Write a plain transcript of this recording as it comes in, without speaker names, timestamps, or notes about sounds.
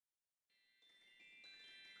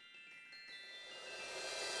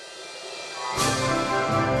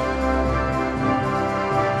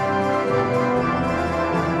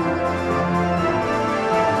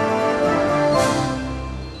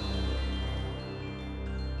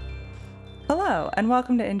Hello, and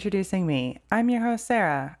welcome to Introducing Me. I'm your host,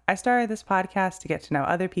 Sarah. I started this podcast to get to know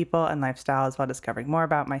other people and lifestyles while discovering more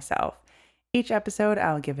about myself. Each episode,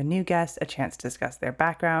 I'll give a new guest a chance to discuss their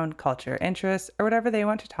background, culture, interests, or whatever they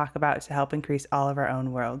want to talk about to help increase all of our own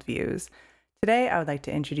worldviews. Today, I would like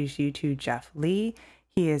to introduce you to Jeff Lee.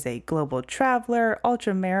 He is a global traveler,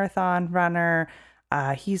 ultra marathon runner.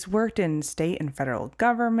 He's worked in state and federal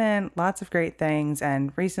government, lots of great things,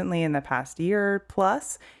 and recently, in the past year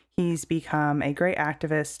plus, he's become a great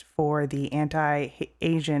activist for the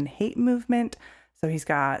anti-Asian hate movement. So he's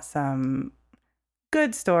got some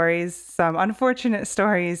good stories, some unfortunate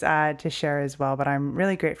stories to share as well. But I'm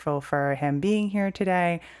really grateful for him being here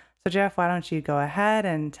today. So Jeff, why don't you go ahead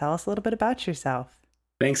and tell us a little bit about yourself?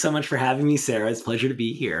 Thanks so much for having me, Sarah. It's a pleasure to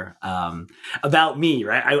be here. About me,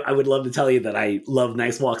 right? I would love to tell you that I love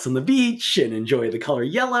nice walks on the beach and enjoy the color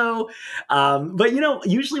yellow. But,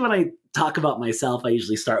 usually when I talk about myself, I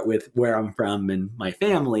usually start with where I'm from and my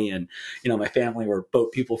family. And, my family were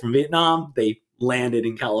boat people from Vietnam. They landed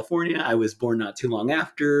in California. I was born not too long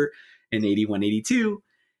after in 81, 82.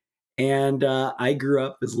 And I grew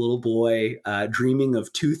up as a little boy dreaming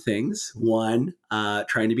of two things. One,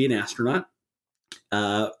 trying to be an astronaut.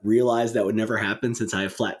 Realized that would never happen since I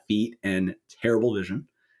have flat feet and terrible vision.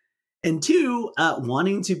 And two,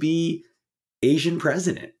 wanting to be Asian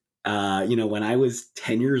president. When I was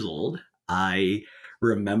 10 years old, I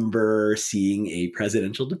remember seeing a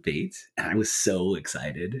presidential debate and I was so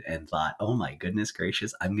excited and thought, oh my goodness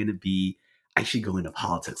gracious, I should go into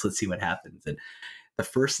politics. Let's see what happens. And the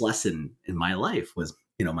first lesson in my life was,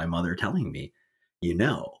 my mother telling me,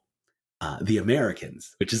 the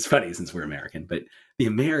Americans, which is funny since we're American, but the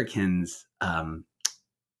Americans,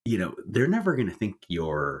 they're never going to think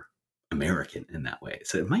you're American in that way.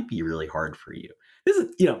 So it might be really hard for you. This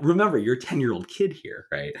is, remember, you're a 10-year-old kid here,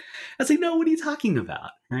 right? I say, no, what are you talking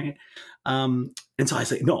about, right? And so I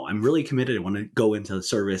say, no, I'm really committed. I want to go into the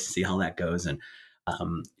service, see how that goes. And,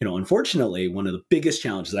 unfortunately, one of the biggest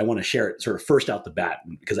challenges, I want to share it sort of first out the bat,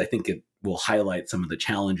 because I think it will highlight some of the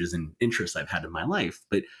challenges and interests I've had in my life.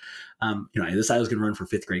 But, I decided I was going to run for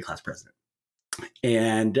fifth grade class president.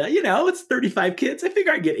 And, it's 35 kids. I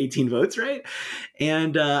figure I'd get 18 votes, right?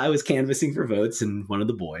 And I was canvassing for votes. And one of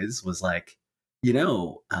the boys was like,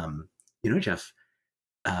 Jeff,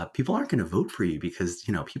 people aren't going to vote for you because,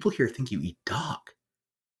 people here think you eat dog.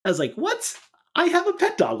 I was like, what? I have a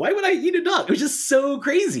pet dog. Why would I eat a dog? It was just so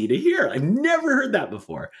crazy to hear. I've never heard that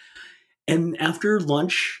before. And after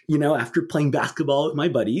lunch, after playing basketball with my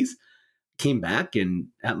buddies, came back and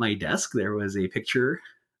at my desk, there was a picture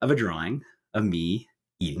of a drawing of me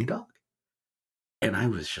eating a dog. And I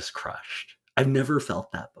was just crushed. I've never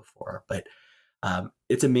felt that before, but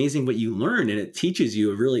it's amazing what you learn. And it teaches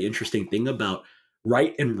you a really interesting thing about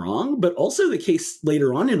right and wrong, but also the case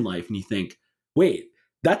later on in life. And you think, wait,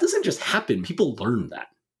 that doesn't just happen. People learn that,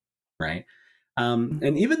 right?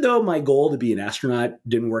 And even though my goal to be an astronaut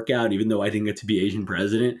didn't work out, even though I didn't get to be Asian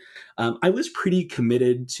president, I was pretty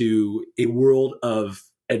committed to a world of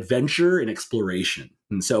adventure and exploration.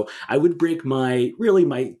 And so I would break my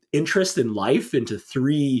interest in life into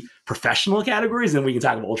three professional categories, and we can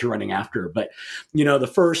talk about ultra running after. But,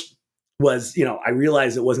 the first was, I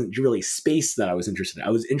realized it wasn't really space that I was interested in.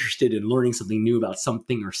 I was interested in learning something new about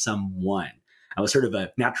something or someone. I was sort of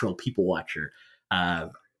a natural people watcher.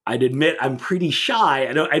 I'd admit I'm pretty shy.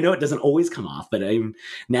 I know it doesn't always come off, but I'm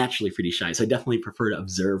naturally pretty shy. So I definitely prefer to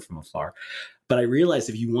observe from afar. But I realized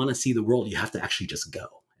if you want to see the world, you have to actually just go.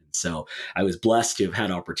 And so I was blessed to have had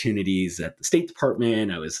opportunities at the State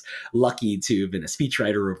Department. I was lucky to have been a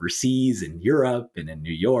speechwriter overseas in Europe and in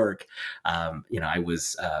New York. I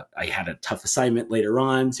had a tough assignment later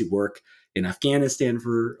on to work in Afghanistan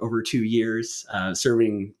for over 2 years,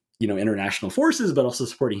 serving international forces, but also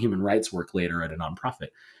supporting human rights work later at a nonprofit.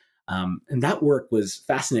 And that work was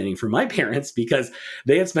fascinating for my parents because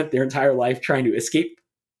they had spent their entire life trying to escape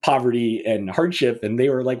poverty and hardship. And they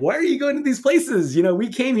were like, why are you going to these places? We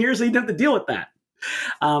came here so you don't have to deal with that.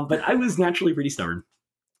 But I was naturally pretty stubborn.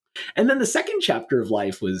 And then the second chapter of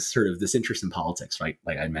life was sort of this interest in politics, right?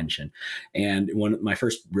 Like I mentioned. And my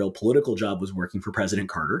first real political job was working for President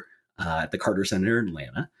Carter at the Carter Center in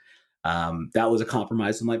Atlanta. That was a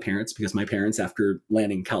compromise with my parents because my parents, after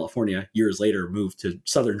landing in California years later, moved to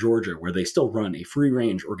southern Georgia, where they still run a free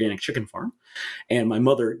range organic chicken farm. And my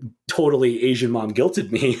mother, totally Asian mom,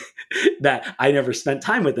 guilted me that I never spent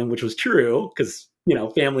time with them, which was true because,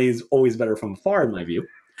 family is always better from afar in my view.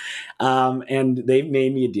 And they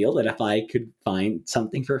made me a deal that if I could find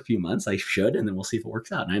something for a few months, I should, and then we'll see if it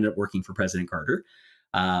works out. And I ended up working for President Carter,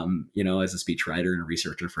 as a speechwriter and a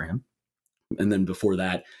researcher for him. And then before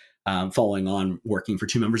that, following on working for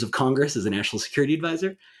 2 members of Congress as a national security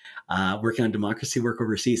advisor, working on democracy work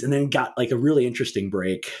overseas, and then got like a really interesting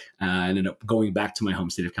break. Ended up going back to my home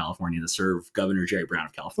state of California to serve Governor Jerry Brown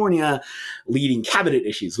of California, leading cabinet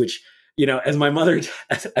issues, which, as my mother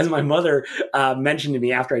mentioned to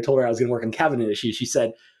me after I told her I was going to work on cabinet issues, she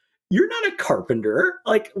said, "You're not a carpenter.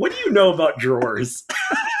 Like, what do you know about drawers?"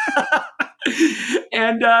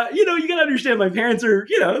 And, you got to understand, my parents are,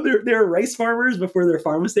 they're rice farmers before their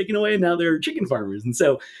farm was taken away, and now they're chicken farmers. And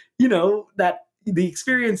so, that the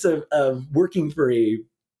experience of working for a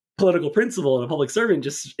political principal and a public servant,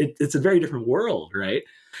 just, it's a very different world, right?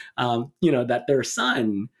 That their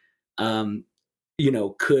son,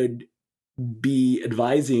 could be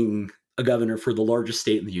advising a governor for the largest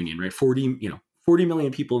state in the union, right? 40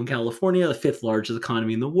 million people in California, the 5th largest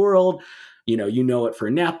economy in the world. You know it for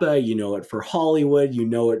Napa, you know it for Hollywood, you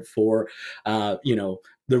know it for,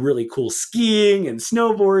 the really cool skiing and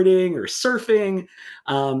snowboarding or surfing.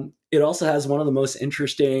 It also has one of the most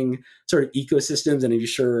interesting sort of ecosystems. And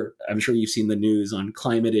I'm sure you've seen the news on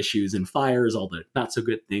climate issues and fires, all the not so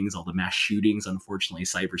good things, all the mass shootings, unfortunately,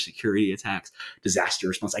 cybersecurity attacks, disaster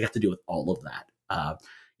response. I got to deal with all of that.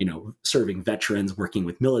 Serving veterans, working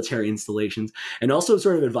with military installations, and also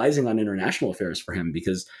sort of advising on international affairs for him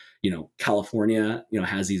because, California,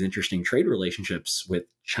 has these interesting trade relationships with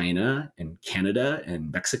China and Canada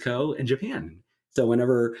and Mexico and Japan. So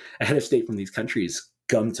whenever a head of state from these countries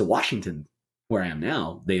come to Washington, where I am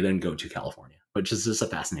now, they then go to California, which is just a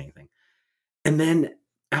fascinating thing. And then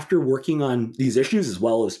after working on these issues, as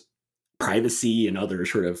well as privacy and other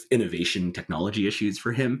sort of innovation technology issues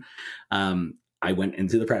for him, I went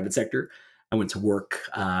into the private sector. I went to work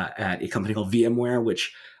at a company called VMware,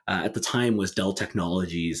 which at the time was Dell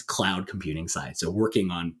Technologies' cloud computing side. So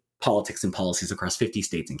working on politics and policies across 50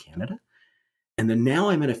 states in Canada. And then now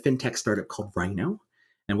I'm at a fintech startup called Rhino.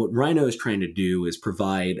 And what Rhino is trying to do is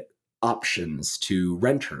provide options to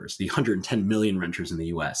renters, the 110 million renters in the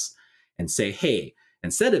US, and say, hey,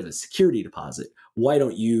 instead of a security deposit, why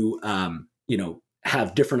don't you,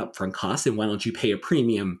 have different upfront costs, and why don't you pay a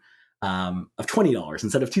premium of $20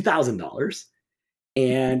 instead of $2,000?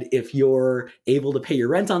 And if you're able to pay your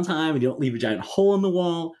rent on time and you don't leave a giant hole in the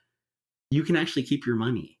wall, you can actually keep your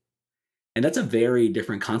money. And that's a very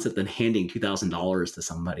different concept than handing $2,000 to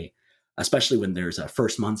somebody, especially when there's a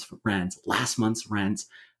first month's rent, last month's rent,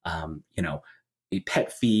 a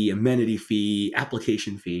pet fee, amenity fee,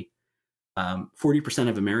 application fee. 40%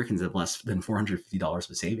 of Americans have less than $450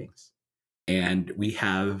 of savings. And we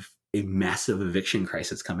have a massive eviction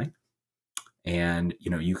crisis coming. And,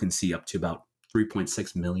 you can see up to about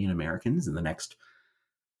 3.6 million Americans in the next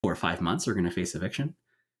 4 or 5 months are going to face eviction.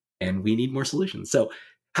 And we need more solutions. So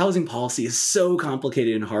housing policy is so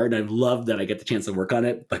complicated and hard. And I've loved that I get the chance to work on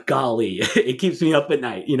it. But golly, it keeps me up at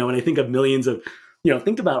night. When I think of millions of,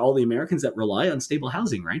 think about all the Americans that rely on stable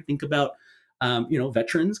housing, right? Think about,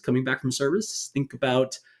 veterans coming back from service. Think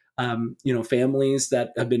about, families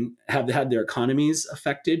that have had their economies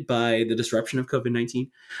affected by the disruption of COVID-19.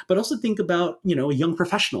 But also think about, a young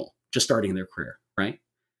professional just starting their career, right?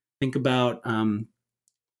 Think about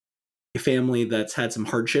a family that's had some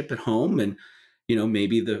hardship at home and,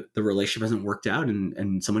 maybe the relationship hasn't worked out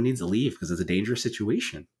and someone needs to leave because it's a dangerous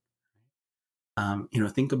situation.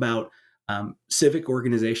 Think about civic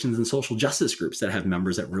organizations and social justice groups that have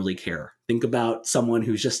members that really care. Think about someone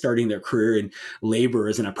who's just starting their career in labor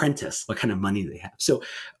as an apprentice, what kind of money they have. So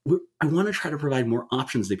I want to try to provide more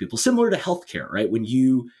options to people, similar to healthcare, right? When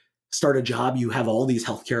you start a job, you have all these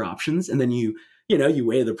healthcare options, and then you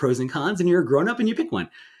weigh the pros and cons, and you're a grown up and you pick one.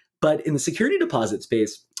 But in the security deposit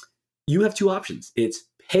space, you have 2 options. It's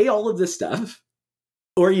pay all of this stuff,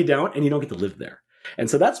 or you don't, and you don't get to live there. And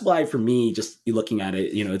so that's why, for me, just looking at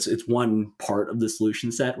it, it's one part of the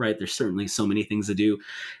solution set, right? There's certainly so many things to do.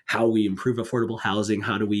 How we improve affordable housing?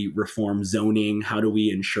 How do we reform zoning? How do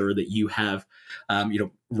we ensure that you have,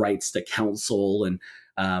 rights to counsel and,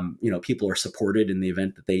 people are supported in the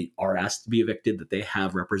event that they are asked to be evicted, that they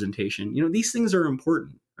have representation? These things are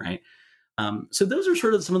important, right? So those are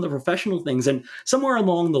sort of some of the professional things. And somewhere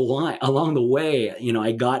along the way,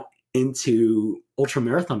 I got into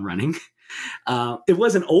ultramarathon running. It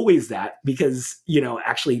wasn't always that because,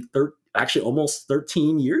 actually almost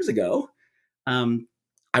 13 years ago,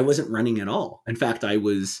 I wasn't running at all. In fact, I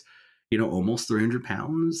was, almost 300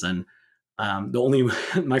 pounds. And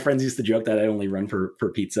my friends used to joke that I only run for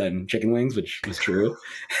pizza and chicken wings, which was true.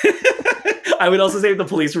 I would also say if the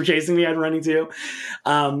police were chasing me, I'd running too.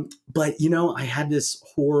 But, I had this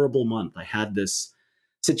horrible month. I had this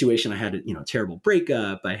situation. I had a terrible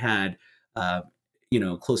breakup. I had,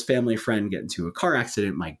 close family friend get into a car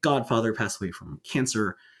accident. My godfather passed away from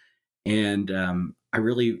cancer. And I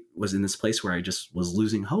really was in this place where I just was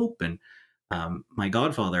losing hope. And my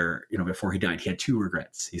godfather, before he died, he had two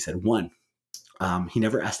regrets. He said, one, he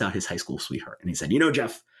never asked out his high school sweetheart. And he said,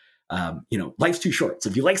 Jeff, life's too short. So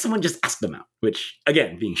if you like someone, just ask them out, which,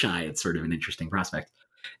 again, being shy, it's sort of an interesting prospect.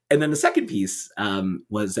 And then the second piece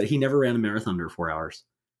was that he never ran a marathon under 4 hours.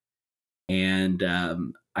 And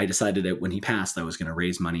I decided that when he passed, I was going to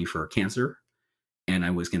raise money for cancer. And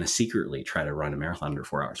I was going to secretly try to run a marathon under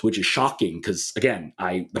 4 hours, which is shocking because, again,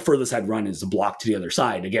 the furthest I'd run is a block to the other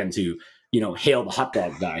side, again, to, hail the hot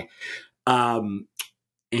dog guy.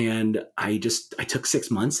 And I took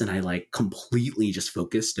 6 months and I completely just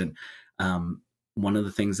focused. And one of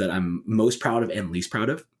the things that I'm most proud of and least proud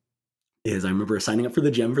of is I remember signing up for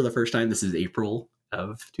the gym for the first time. This is April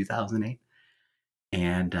of 2008.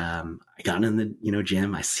 And I got in the,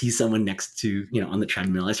 gym. I see someone next to, on the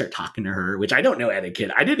treadmill. I start talking to her, which I don't know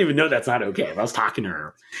etiquette. I didn't even know that's not okay. But I was talking to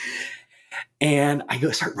her. And I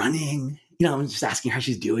go start running. I'm just asking how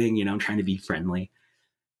she's doing. I'm trying to be friendly.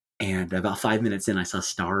 And about 5 minutes in, I saw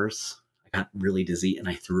stars. I got really dizzy and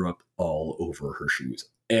I threw up all over her shoes.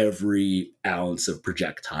 Every ounce of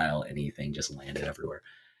projectile, anything just landed everywhere.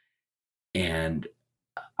 And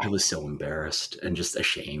I was so embarrassed and just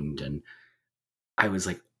ashamed. And I was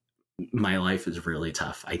like, my life is really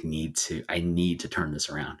tough. I need to turn this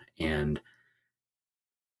around. And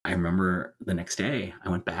I remember the next day I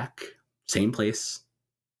went back, same place,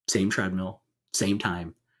 same treadmill, same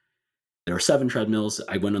time. There were 7 treadmills.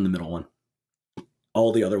 I went on the middle one.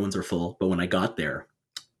 All the other ones are full. But when I got there,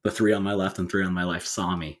 the 3 on my left and 3 on my left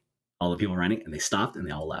saw me, all the people running, and they stopped and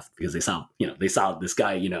they all left because they saw this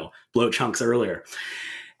guy, blow chunks earlier.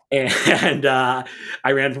 And I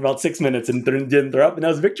ran for about 6 minutes and didn't throw up, and that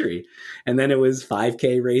was victory. And then it was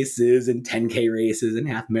 5K races and 10K races and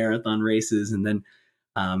half marathon races. And then,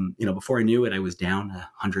 before I knew it, I was down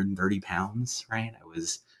 130 pounds, right? I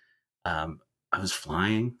was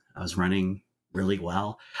flying. I was running really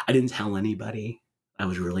well. I didn't tell anybody I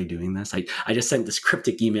was really doing this. I just sent this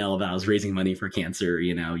cryptic email about I was raising money for cancer.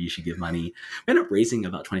 You should give money. I ended up raising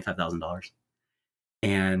about $25,000.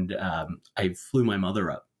 And I flew my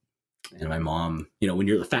mother up. And my mom, when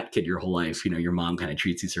you're the fat kid your whole life, your mom kind of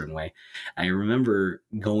treats you a certain way. I remember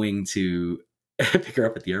going to pick her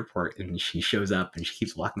up at the airport, and she shows up and she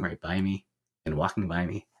keeps walking right by me and walking by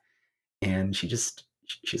me. And she's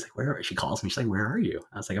like, she calls me. She's like, where are you?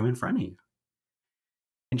 I was like, I'm in front of you.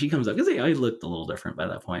 And she comes up because I looked a little different by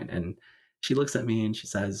that point. And she looks at me and she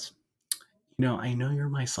says, I know you're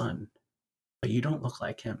my son, but you don't look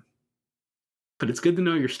like him. But it's good to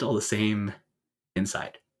know you're still the same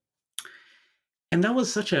inside. And that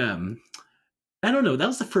was such I don't know, that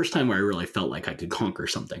was the first time where I really felt like I could conquer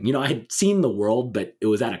something. I had seen the world, but it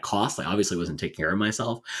was at a cost. I obviously wasn't taking care of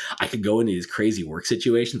myself. I could go into these crazy work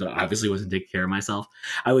situations, but I obviously wasn't taking care of myself.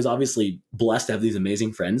 I was obviously blessed to have these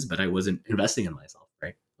amazing friends, but I wasn't investing in myself,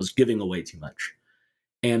 right? I was giving away too much.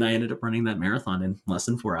 And I ended up running that marathon in less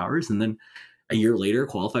than 4 hours. And then a year later,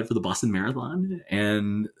 qualified for the Boston Marathon.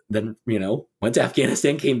 And then, went to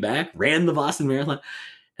Afghanistan, came back, ran the Boston Marathon.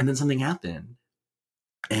 And then something happened.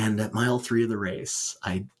 And at mile 3 of the race,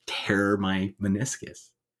 I tear my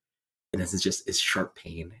meniscus. And it's sharp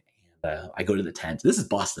pain. And I go to the tent. This is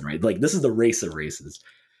Boston, right? This is the race of races.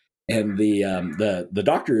 And the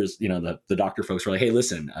doctors, the doctor folks were like, hey,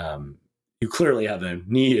 listen, you clearly have a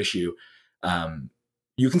knee issue.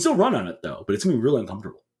 You can still run on it, though, but it's going to be really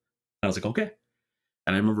uncomfortable. And I was like, okay.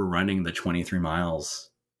 And I remember running the 23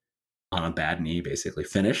 miles on a bad knee, basically.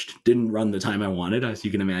 Finished. Didn't run the time I wanted, as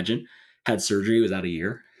you can imagine. Had surgery, was out a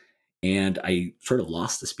year, and I sort of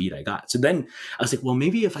lost the speed I got. So then I was like, well,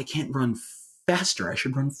 maybe if I can't run faster, I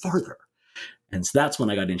should run farther. And so that's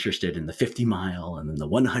when I got interested in the 50 mile and then the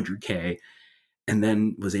 100K, and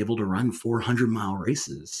then was able to run 400-mile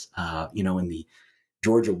races, in the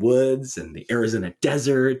Georgia woods and the Arizona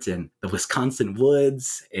desert and the Wisconsin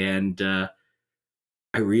woods. And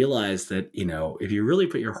I realized that, if you really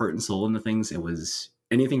put your heart and soul into things,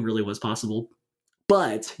 anything really was possible.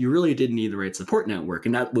 But you really did need the right support network.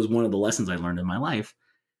 And that was one of the lessons I learned in my life.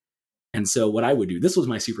 And so what I would do, this was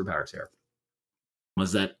my superpowers here,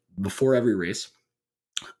 was that before every race,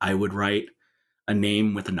 I would write a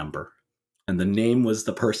name with a number. And the name was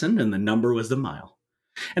the person and the number was the mile.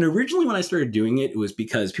 And originally when I started doing it, it was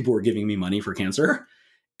because people were giving me money for cancer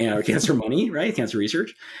and cancer money, right? Cancer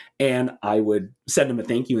research. And I would send them a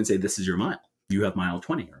thank you and say, this is your mile. You have mile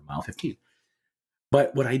 20 or mile 15.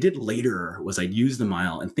 But what I did later was I'd use the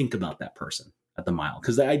mile and think about that person at the mile.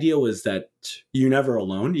 Because the idea was that you're never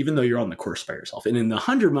alone, even though you're on the course by yourself. And in the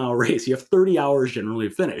 100-mile race, you have 30 hours generally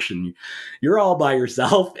to finish. And you're all by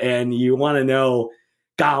yourself. And you want to know,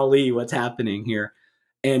 golly, what's happening here?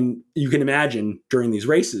 And you can imagine during these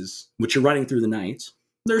races, which you're running through the night,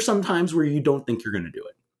 there's some times where you don't think you're going to do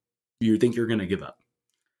it. You think you're going to give up.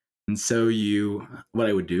 And so what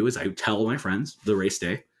I would do is I would tell my friends the race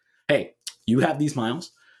day, hey, you have these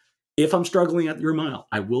miles. If I'm struggling at your mile,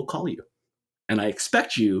 I will call you. And I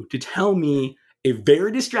expect you to tell me a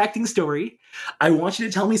very distracting story. I want you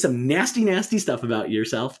to tell me some nasty, nasty stuff about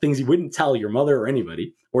yourself, things you wouldn't tell your mother or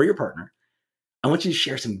anybody or your partner. I want you to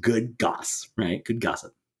share some good goss, right? Good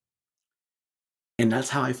gossip. And that's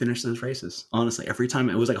how I finished those races. Honestly, every time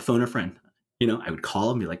it was like a phone a friend. I would call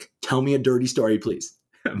and be like, tell me a dirty story, please.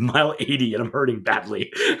 Mile 80 and I'm hurting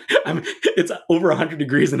badly. It's over 100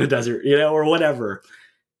 degrees in the desert, or whatever.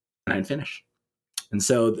 And I'd finish. And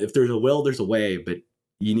so if there's a will, there's a way, but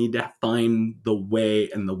you need to find the way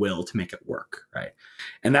and the will to make it work, right?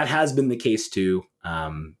 And that has been the case too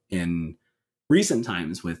in recent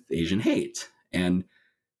times with Asian hate. And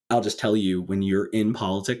I'll just tell you, when you're in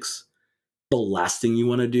politics, the last thing you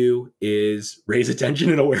want to do is raise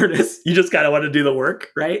attention and awareness. You just kind of want to do the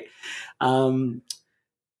work, right?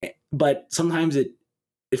 But sometimes it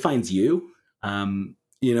finds you. In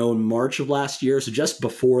March of last year, so just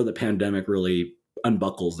before the pandemic really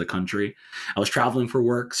unbuckles the country, I was traveling for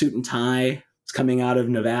work, suit and tie. It's coming out of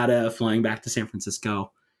Nevada, flying back to San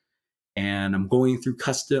Francisco, and I'm going through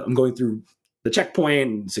the checkpoint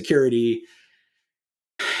and security,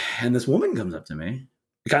 and this woman comes up to me,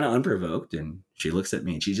 kind of unprovoked, and she looks at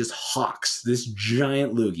me and she just hawks this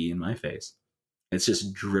giant loogie in my face. It's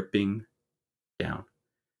just dripping down.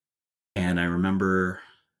 And I remember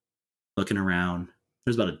looking around.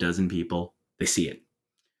 There's about a dozen people. They see it.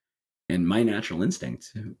 And my natural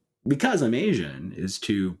instinct, because I'm Asian, is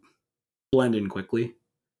to blend in quickly,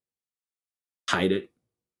 hide it,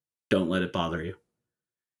 don't let it bother you.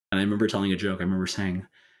 And I remember telling a joke. I remember saying,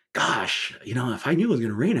 gosh, if I knew it was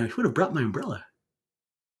going to rain, I would have brought my umbrella.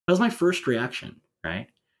 That was my first reaction, right?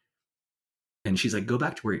 And she's like, go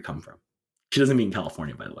back to where you come from. She doesn't mean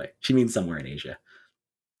California, by the way. She means somewhere in Asia.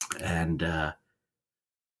 And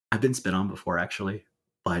I've been spit on before, actually.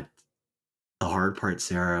 But the hard part,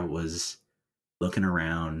 Sarah, was looking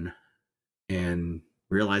around and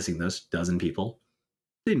realizing those dozen people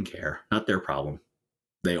didn't care. Not their problem.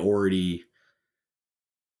 It already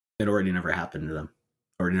never happened to them.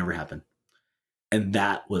 Already never happened. And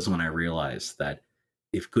that was when I realized that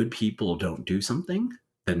if good people don't do something,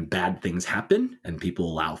 then bad things happen and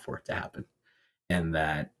people allow for it to happen. And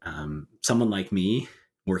that someone like me,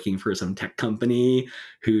 working for some tech company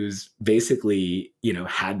who's basically,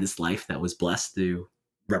 had this life that was blessed to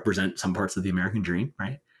represent some parts of the American dream,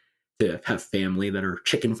 right? To have family that are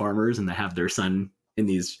chicken farmers and to have their son in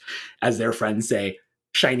these, as their friends say,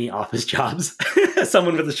 shiny office jobs.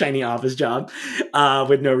 Someone with a shiny office job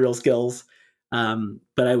with no real skills.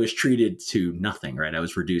 But I was treated to nothing, right? I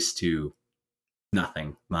was reduced to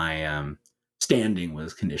nothing. My standing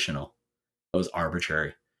was conditional. It was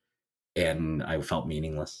arbitrary. And I felt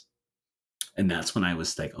meaningless. And that's when I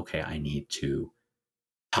was like, okay, I need to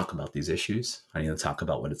talk about these issues. I need to talk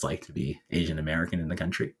about what it's like to be Asian American in the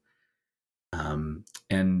country. And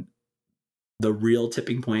the real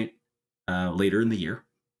tipping point later in the year,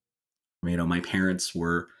 my parents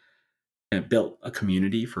built a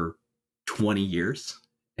community for 20 years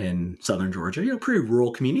in southern Georgia, pretty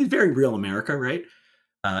rural community, very real America, right?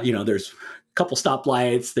 There's a couple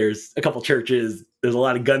stoplights, there's a couple churches, there's a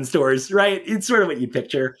lot of gun stores, right? It's sort of what you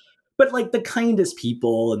picture, but like the kindest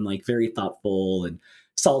people and like very thoughtful and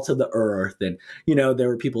salt of the earth. And, there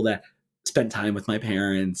were people that spent time with my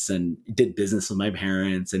parents and did business with my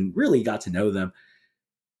parents and really got to know them.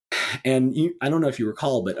 And I don't know if you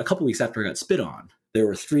recall, but a couple weeks after I got spit on, there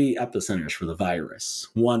were 3 epicenters for the virus.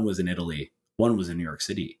 One was in Italy, one was in New York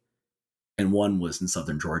City, and one was in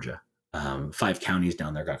southern Georgia. 5 counties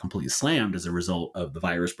down there got completely slammed as a result of the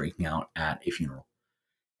virus breaking out at a funeral.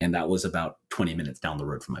 And that was about 20 minutes down the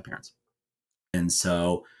road from my parents. And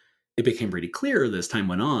so it became pretty clear as time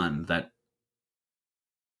went on that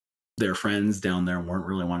their friends down there weren't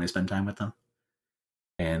really wanting to spend time with them.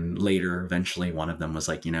 And later, eventually, one of them was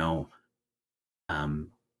like, you're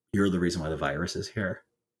the reason why the virus is here.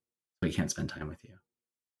 We can't spend time with you.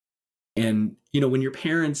 And, when you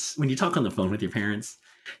talk on the phone with your parents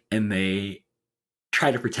and they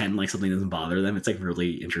try to pretend like something doesn't bother them, it's like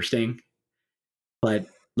really interesting. But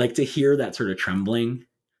like to hear that sort of trembling,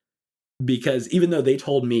 because even though they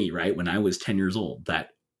told me, right, when I was 10 years old that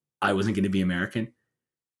I wasn't going to be American,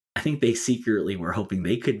 I think they secretly were hoping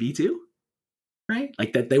they could be too, right?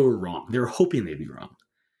 Like that they were wrong. They were hoping they'd be wrong.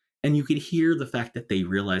 And you could hear the fact that they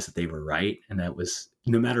realized that they were right. And that was,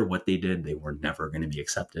 no matter what they did, they were never going to be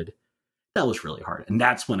accepted. That was really hard. And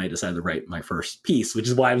that's when I decided to write my first piece, which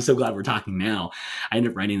is why I'm so glad we're talking now. I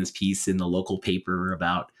ended up writing this piece in the local paper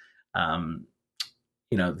about,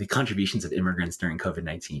 the contributions of immigrants during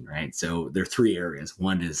COVID-19, right? So there are three areas.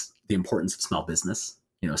 One is the importance of small business.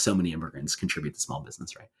 So many immigrants contribute to small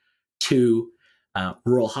business, right? Two,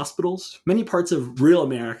 rural hospitals. Many parts of real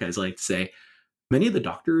America, as I like to say, many of the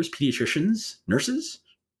doctors, pediatricians, nurses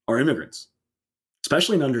are immigrants,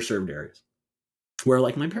 especially in underserved areas where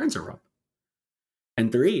like my parents are from.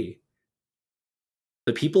 And three,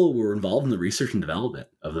 the people who were involved in the research and development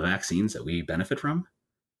of the vaccines that we benefit from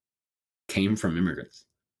came from immigrants.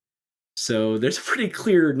 So there's a pretty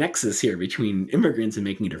clear nexus here between immigrants and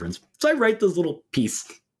making a difference. So I write this little piece.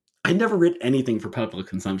 I never written anything for public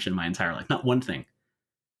consumption my entire life, not one thing.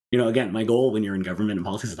 Again, my goal when you're in government and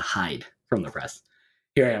politics is to hide from the press.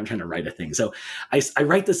 Here I am trying to write a thing. So I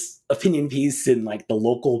write this opinion piece in like the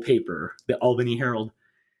local paper, the Albany Herald.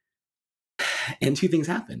 And two things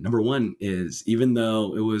happened. Number one is, even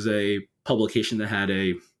though it was a publication that had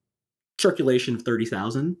a circulation of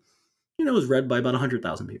 30,000, it was read by about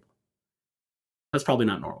 100,000 people. That's probably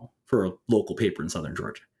not normal for a local paper in Southern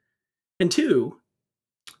Georgia. And two,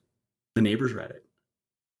 the neighbors read it.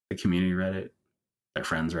 The community read it. Their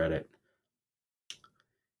friends read it.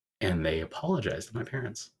 And they apologized to my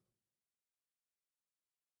parents.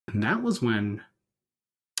 And that was when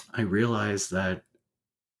I realized that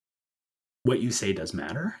what you say does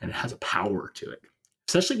matter, and it has a power to it,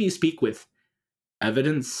 especially if you speak with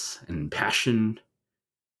evidence and passion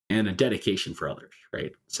and a dedication for others,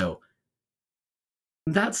 right? So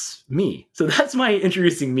that's me. So that's my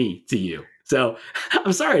introducing me to you. So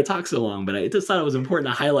I'm sorry I talked so long, but I just thought it was important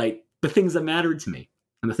to highlight the things that mattered to me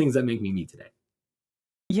and the things that make me me today.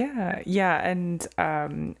 Yeah. And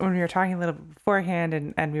when we were talking a little bit beforehand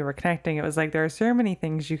and we were connecting, it was like there are so many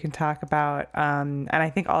things you can talk about. And I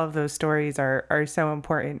think all of those stories are so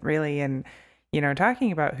important, really, in,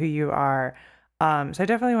 talking about who you are. So I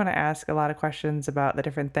definitely want to ask a lot of questions about the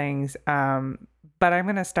different things. But I'm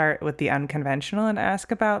going to start with the unconventional and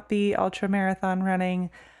ask about the ultra marathon running.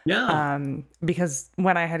 Yeah. Because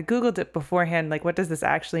when I had Googled it beforehand, like, what does this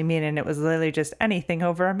actually mean? And it was literally just anything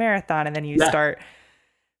over a marathon. And then you start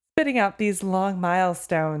spitting out these long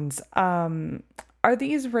milestones. Are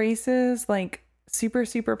these races like super,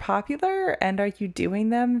 super popular? And are you doing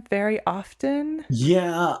them very often?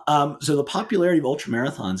 Yeah. So the popularity of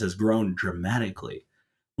ultramarathons has grown dramatically,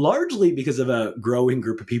 largely because of a growing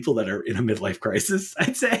group of people that are in a midlife crisis,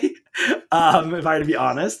 I'd say, if I were to be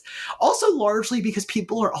honest. Also, largely because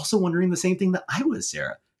people are also wondering the same thing that I was,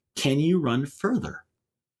 Sarah. Can you run further?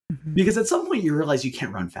 Mm-hmm. Because at some point you realize you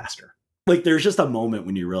can't run faster. Like, there's just a moment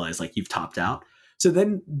when you realize like you've topped out. So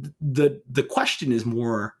then the question is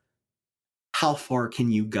more, how far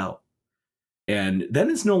can you go? And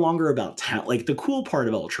then it's no longer about talent. Like, the cool part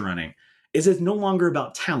of ultra running is it's no longer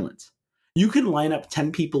about talent. You can line up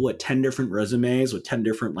 10 people with 10 different resumes, with 10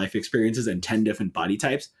 different life experiences and 10 different body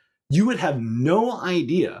types. You would have no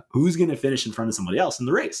idea who's going to finish in front of somebody else in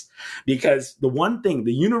the race. Because the one thing,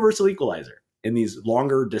 the universal equalizer in these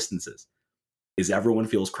longer distances, is everyone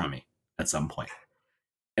feels crummy at some point.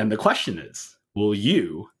 And the question is, will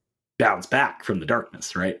you bounce back from the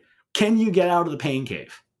darkness, right? Can you get out of the pain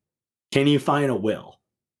cave? Can you find a will?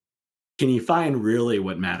 Can you find really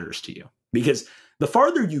what matters to you? Because the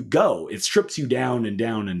farther you go, it strips you down and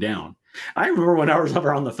down and down. I remember when I was up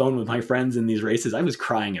on the phone with my friends in these races, I was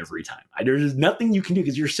crying every time. There's nothing you can do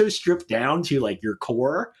because you're so stripped down to like your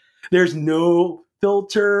core. There's no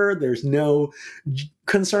filter. There's no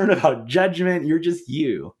concern about judgment. You're just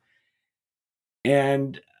you.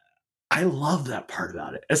 And I love that part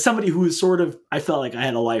about it. As somebody who is sort of, I felt like I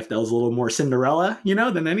had a life that was a little more Cinderella,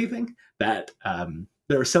 than anything, that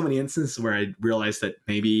there were so many instances where I realized that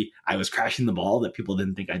maybe I was crashing the ball, that people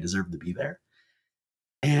didn't think I deserved to be there.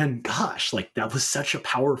 And gosh, like, that was such a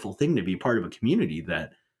powerful thing to be part of a community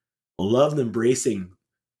that loved embracing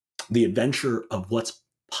the adventure of what's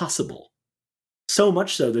possible. So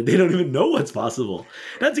much so that they don't even know what's possible.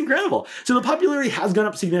 That's incredible. So the popularity has gone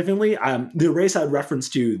up significantly. The race I'd reference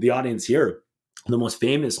to the audience here, the most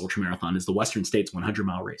famous ultramarathon, is the Western States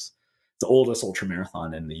 100-mile race. It's the oldest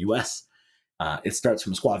ultramarathon in the U.S. It starts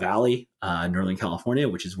from Squaw Valley, Northern California,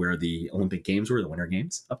 which is where the Olympic Games were, the Winter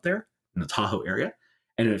Games up there in the Tahoe area.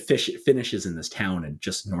 And it finishes in this town and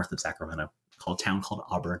just north of Sacramento, called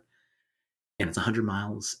Auburn. And it's 100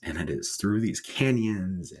 miles, and it is through these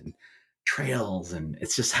canyons and trails, and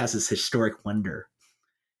it just has this historic wonder.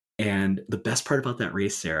 And the best part about that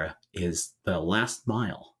race, Sarah, is the last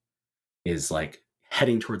mile is like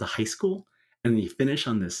heading toward the high school, and you finish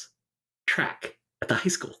on this track at the high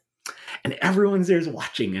school, and everyone's there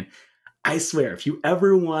watching. And I swear, if you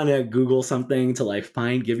ever want to Google something to like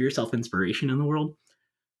give yourself inspiration in the world,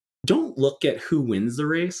 don't look at who wins the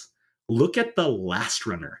race. Look at the last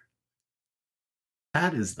runner.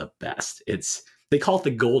 That is the best. They call it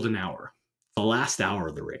the golden hour, the last hour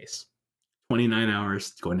of the race. 29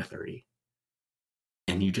 hours going to 30.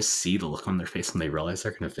 And you just see the look on their face when they realize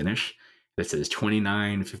they're going to finish. It says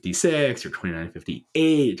 29:56 or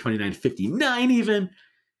 29:58, 29:59 even.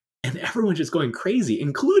 And everyone's just going crazy,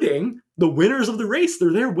 including the winners of the race.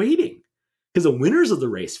 They're there waiting because the winners of the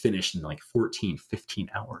race finished in like 14, 15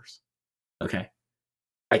 hours. Okay.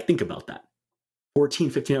 I think about that. 14,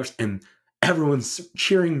 15 hours. And everyone's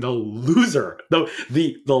cheering the loser.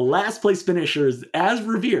 The last place finisher is as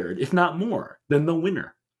revered, if not more, than the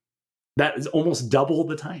winner. That is almost double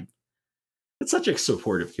the time. It's such a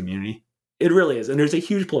supportive community. It really is. And there's a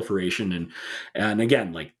huge proliferation. And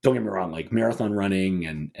again, like, don't get me wrong, like marathon running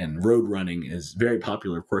and road running is very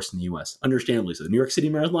popular, of course, in the US. Understandably so. The New York City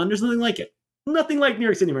Marathon, there's nothing like it. Nothing like New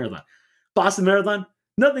York City Marathon. Boston Marathon,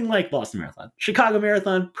 nothing like Boston Marathon. Chicago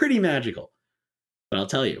Marathon, pretty magical. But I'll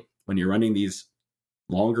tell you, when you're running these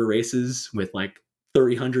longer races with like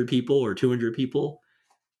 300 people or 200 people,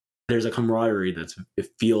 there's a camaraderie it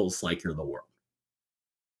feels like you're the world.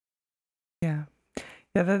 Yeah.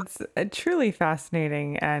 Yeah, that's truly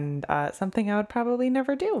fascinating and something I would probably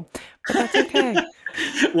never do, but that's okay.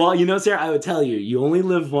 Well, Sarah, I would tell you, you only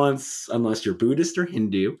live once unless you're Buddhist or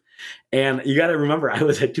Hindu. And you got to remember, I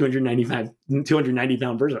was at 290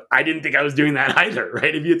 pound person. I didn't think I was doing that either,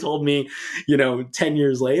 right? If you told me, 10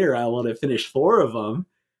 years later, I want to finish 4 of them,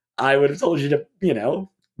 I would have told you to,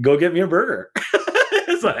 go get me a burger.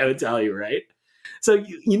 That's what I would tell you, right? So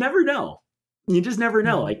you never know. You just never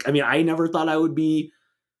know. Like, I mean, I never thought I would be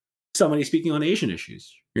somebody speaking on Asian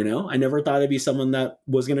issues. I never thought I'd be someone that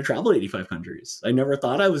was going to travel to 85 countries. I never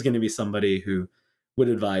thought I was going to be somebody who would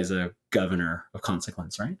advise a governor of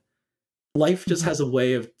consequence, right? Life just has a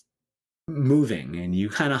way of moving, and you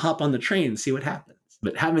kind of hop on the train and see what happens.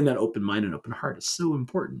 But having that open mind and open heart is so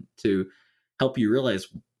important to help you realize,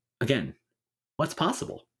 again, what's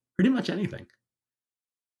possible. Pretty much anything.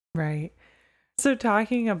 Right. So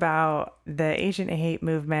talking about the Asian hate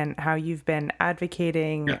movement, how you've been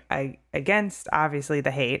advocating against, obviously, the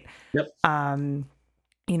hate. Yep.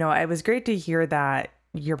 It was great to hear that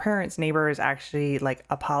your parents' neighbors actually like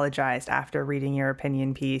apologized after reading your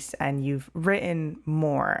opinion piece, and you've written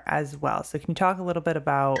more as well. So can you talk a little bit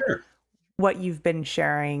about what you've been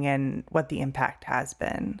sharing and what the impact has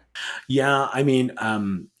been? Yeah, I mean,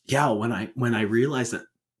 when I realized that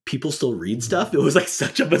people still read stuff, it was like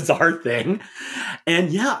such a bizarre thing. And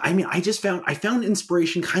yeah, I mean, I found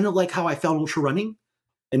inspiration kind of like how I found ultra running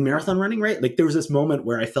and marathon running, right? Like there was this moment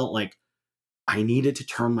where I felt like I needed to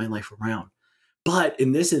turn my life around. But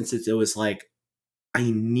in this instance, it was like I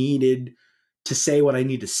needed to say what I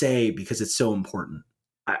need to say because it's so important.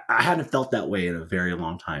 I hadn't felt that way in a very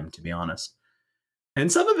long time, to be honest. And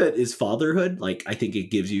some of it is fatherhood. Like, I think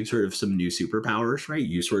it gives you sort of some new superpowers, right?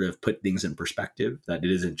 You sort of put things in perspective that it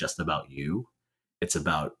isn't just about you. It's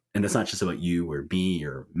about, and it's not just about you or me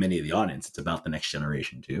or many of the audience. It's about the next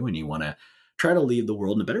generation too. And you want to try to leave the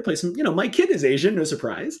world in a better place. And, my kid is Asian, no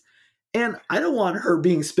surprise. And I don't want her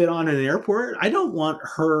being spit on in an airport. I don't want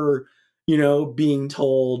her, being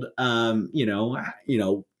told, can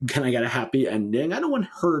I get a happy ending? I don't want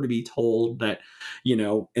her to be told that,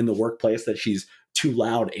 in the workplace that she's too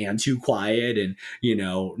loud and too quiet and,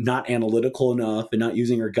 not analytical enough and not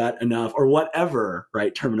using her gut enough or whatever,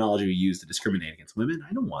 right, terminology we use to discriminate against women.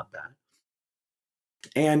 I don't want that.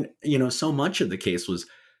 And, so much of the case was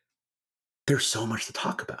there's so much to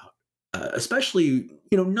talk about, especially,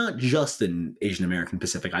 not just in Asian American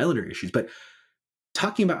Pacific Islander issues, but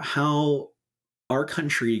talking about how our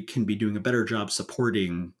country can be doing a better job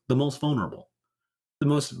supporting the most vulnerable, the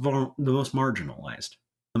most marginalized,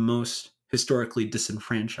 the most historically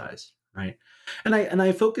disenfranchised, right? And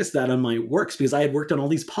I focused that on my works because I had worked on all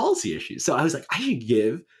these policy issues. So I was like, I should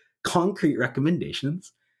give concrete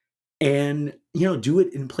recommendations and, do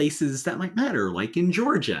it in places that might matter, like in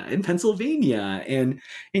Georgia, in Pennsylvania, and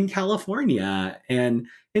in California, and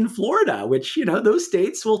in Florida, which, those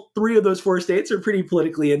states, well, 3 of those 4 states are pretty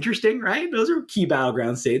politically interesting, right? Those are key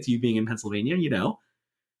battleground states, you being in Pennsylvania,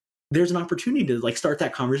 there's an opportunity to like start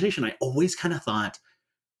that conversation. I always kind of thought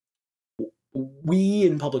we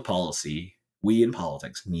in public policy, we in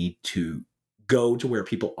politics need to go to where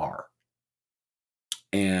people are.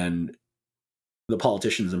 And the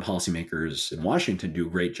politicians and policymakers in Washington do a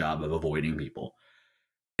great job of avoiding people.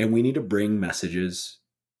 And we need to bring messages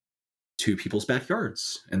to people's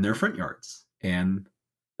backyards and their front yards and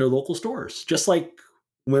their local stores, just like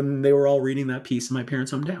when they were all reading that piece in my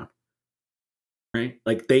parents' hometown. right?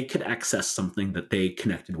 Like they could access something that they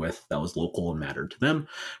connected with that was local and mattered to them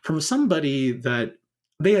from somebody that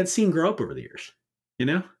they had seen grow up over the years. You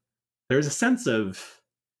know, there's a sense of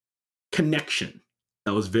connection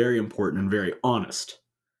that was very important and very honest.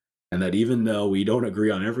 And that even though we don't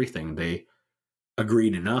agree on everything, they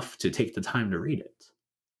agreed enough to take the time to read it,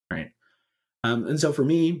 right? And so for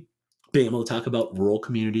me, being able to talk about rural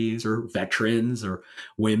communities or veterans or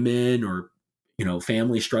women or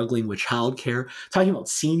families struggling with childcare, talking about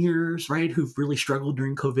seniors, right, who've really struggled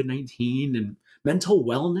during COVID-19 and mental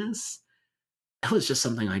wellness, that was just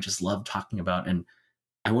something I just loved talking about. And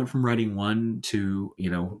I went from writing one to,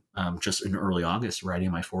 just in early August,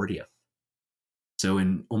 writing my 40th. So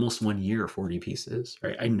in almost 1 year, 40 pieces,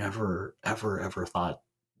 right? I never, ever, ever thought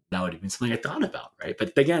that would have been something I thought about, right?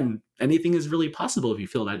 But again, anything is really possible if you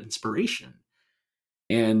feel that inspiration.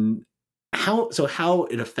 And how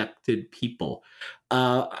it affected people.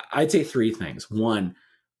 I'd say three things. One,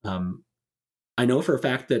 I know for a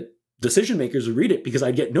fact that decision makers would read it because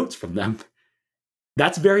I'd get notes from them.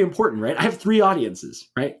 That's very important, right? I have three audiences,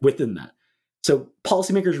 right, within that. So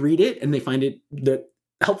policymakers read it and they find it that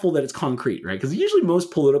helpful that it's concrete, right? Because usually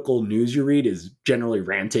most political news you read is generally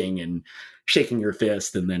ranting and shaking your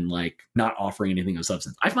fist and then like not offering anything of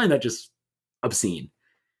substance. I find that just obscene.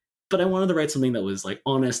 But I wanted to write something that was like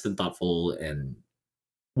honest and thoughtful and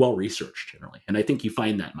well researched generally. And I think you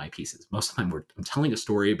find that in my pieces. Most of the time I'm telling a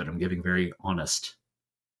story, but I'm giving very honest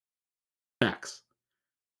facts,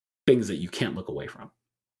 things that you can't look away from,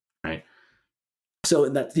 right? So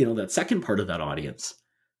that that second part of that audience,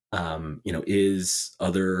 is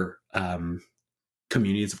other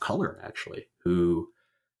communities of color actually who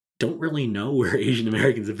don't really know where Asian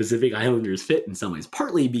Americans and Pacific Islanders fit in some ways,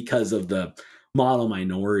 partly because of the model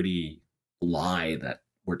minority lie that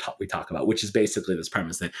we talk about, which is basically this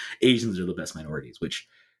premise that Asians are the best minorities, which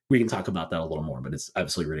we can talk about that a little more, but it's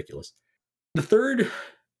absolutely ridiculous. The third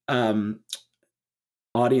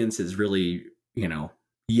audience is really,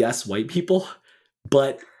 yes, white people,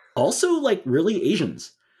 but also like really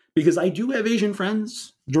Asians, because I do have Asian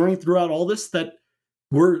friends throughout all this that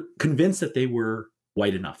were convinced that they were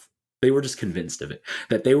white enough. They were just convinced of it,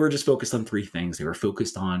 that they were just focused on three things. They were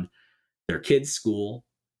focused on their kids' school,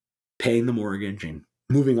 paying the mortgage, and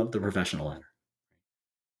moving up the professional ladder.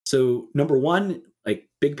 So number one, like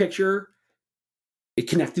big picture, it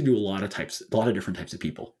connected to a lot of different types of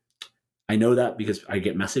people. I know that because I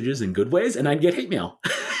get messages in good ways and I'd get hate mail.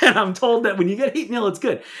 And I'm told that when you get hate mail, it's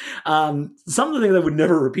good. Some of the things I would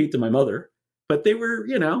never repeat to my mother, but they were,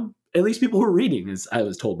 at least people who were reading, as I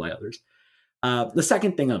was told by others. The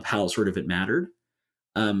second thing of how sort of it mattered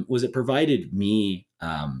was it provided me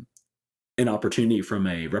an opportunity from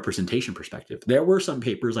a representation perspective. There were some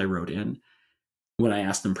papers I wrote in when I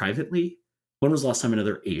asked them privately, when was the last time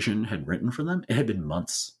another Asian had written for them? It had been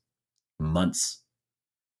months.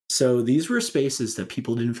 So these were spaces that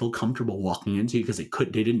people didn't feel comfortable walking into because they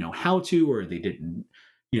didn't know how to, or they didn't,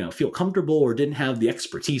 feel comfortable or didn't have the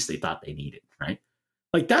expertise they thought they needed, right?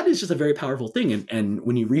 Like that is just a very powerful thing. And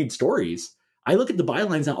when you read stories, I look at the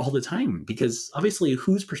bylines now all the time because obviously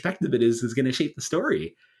whose perspective it is going to shape the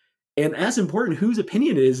story. And as important, whose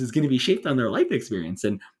opinion it is going to be shaped on their life experience.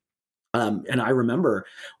 And I remember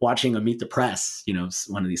watching a Meet the Press,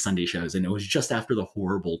 one of these Sunday shows, and it was just after the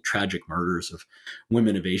horrible, tragic murders of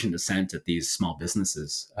women of Asian descent at these small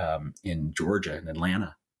businesses in Georgia and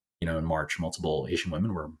Atlanta. In March, multiple Asian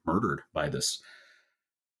women were murdered by this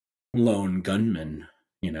lone gunman,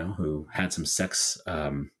 who had some sex,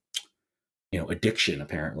 addiction,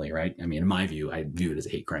 apparently, right? I mean, in my view, I view it as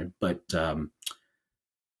a hate crime. But I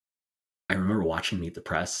remember watching Meet the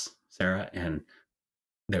Press, Sarah, and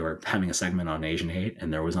they were having a segment on Asian hate,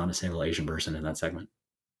 and there was not a single Asian person in that segment.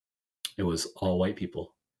 It was all white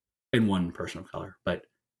people and one person of color. But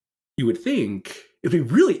you would think it'd be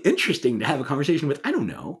really interesting to have a conversation with, I don't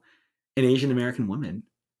know, an Asian American woman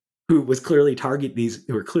who was clearly targeted,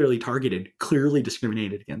 clearly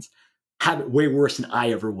discriminated against, have it way worse than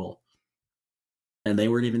I ever will. And they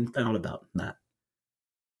weren't even thought about that.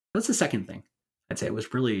 That's the second thing I'd say it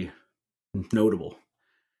was really notable.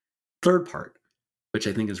 Third part, which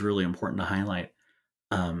I think is really important to highlight,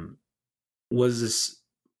 was this.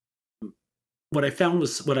 What I found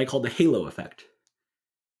was what I call the halo effect.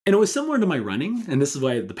 And it was similar to my running, and this is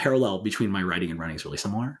why the parallel between my writing and running is really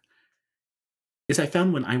similar, is I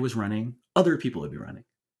found when I was running, other people would be running.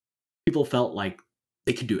 People felt like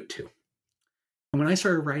they could do it too. And when I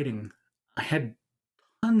started writing, I had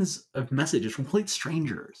tons of messages from complete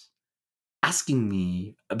strangers asking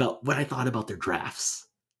me about what I thought about their drafts.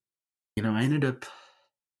 I ended up,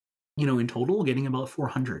 in total getting about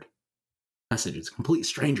 400 messages, complete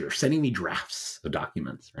strangers sending me drafts of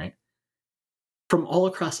documents, right? From all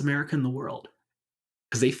across America and the world.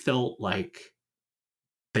 Because they felt like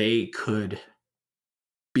they could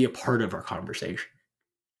be a part of our conversation.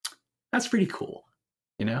 That's pretty cool,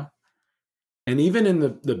 you know? And even in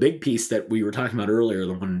the big piece that we were talking about earlier,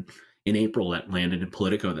 the one in April that landed in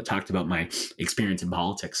Politico that talked about my experience in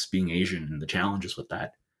politics, being Asian and the challenges with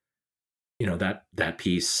that, that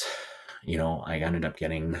piece, I ended up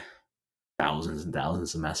getting thousands and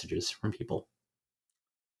thousands of messages from people.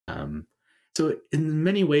 So in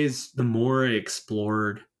many ways, the more I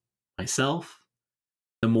explored myself,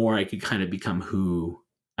 the more I could kind of become who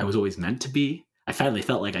I was always meant to be. I finally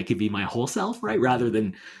felt like I could be my whole self, right? Rather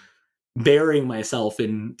than burying myself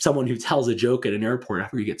in someone who tells a joke at an airport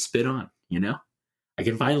after you get spit on, I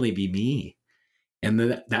can finally be me. And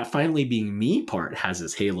that finally being me part has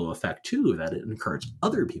this halo effect too, that it encourages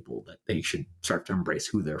other people that they should start to embrace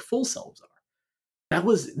who their full selves are.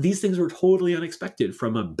 These things were totally unexpected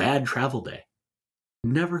from a bad travel day.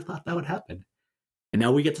 Never thought that would happen. And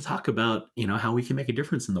now we get to talk about, how we can make a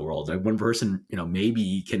difference in the world. Like one person,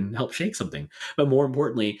 maybe can help shake something. But more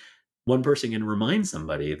importantly, one person can remind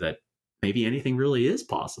somebody that maybe anything really is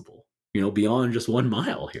possible, beyond just 1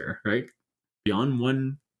 mile here, right? Beyond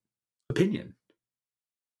one opinion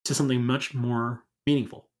to something much more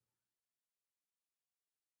meaningful.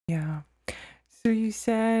 Yeah. So you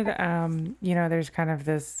said, there's kind of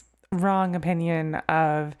this wrong opinion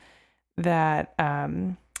of that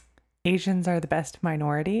Asians are the best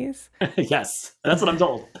minorities. Yes, that's what I'm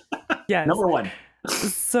told. Yes. Number one.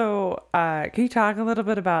 So can you talk a little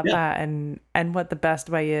bit about that and what the best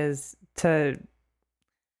way is to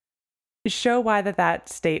show why that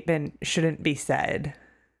statement shouldn't be said?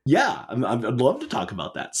 Yeah, I'd love to talk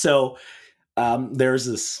about that. So there's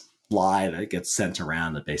this lie that gets sent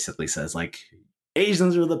around that basically says, like,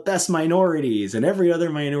 Asians are the best minorities and every other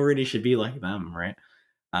minority should be like them, right?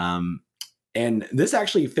 And this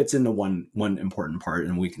actually fits into one important part,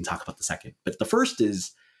 and we can talk about the second. But the first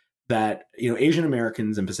is that, Asian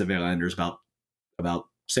Americans and Pacific Islanders about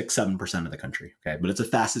 6-7% of the country. Okay, but it's the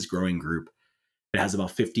fastest growing group. It has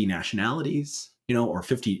about 50 nationalities, or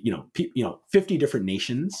 50, 50 different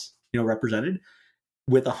nations, represented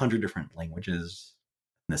with 100 different languages,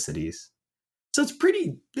 ethnicities. So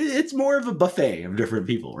it's more of a buffet of different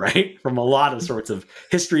people, right? From a lot of sorts of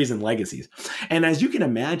histories and legacies. And as you can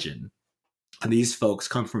imagine, these folks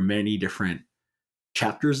come from many different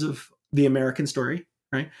chapters of the American story,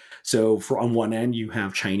 right? So on one end, you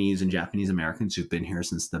have Chinese and Japanese Americans who've been here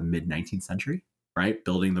since the mid 19th century, right?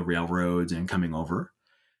 Building the railroads and coming over.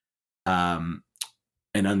 And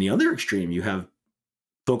on the other extreme, you have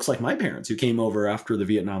folks like my parents who came over after the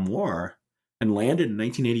Vietnam War and landed in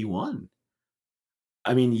 1981.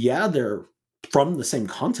 I mean, yeah, they're from the same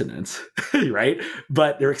continent, right?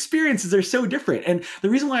 But their experiences are so different. And the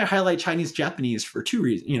reason why I highlight Chinese, Japanese for two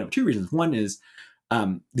reasons. One is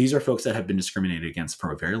these are folks that have been discriminated against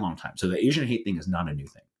for a very long time. So the Asian hate thing is not a new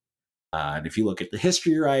thing. And if you look at the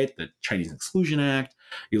history, right, the Chinese Exclusion Act,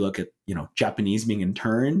 you look at, Japanese being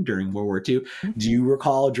interned during World War II. Mm-hmm. Do you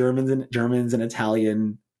recall Germans and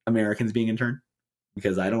Italian Americans being interned?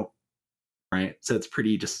 Because I don't, right? So it's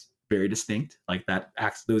pretty just very distinct. Like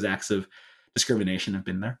those acts of discrimination have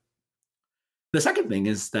been there. The second thing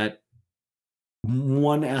is that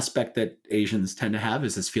one aspect that Asians tend to have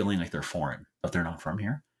is this feeling like they're foreign, but they're not from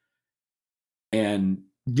here. And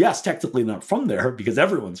yes, technically not from there because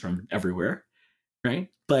everyone's from everywhere, right?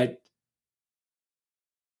 But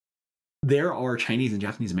there are Chinese and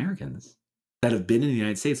Japanese Americans that have been in the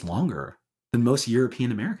United States longer than most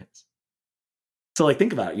European Americans. So like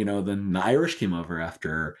think about it, then the Irish came over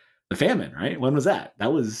after the famine, right? When was that?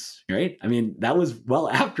 That was, right? I mean, that was well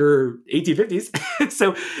after 1850s.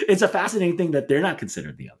 So it's a fascinating thing that they're not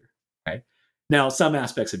considered the other, right? Now, some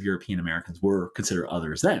aspects of European Americans were considered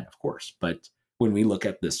others then, of course. But when we look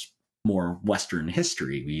at this more Western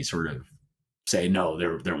history, we sort of say, no,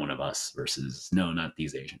 they're one of us versus no, not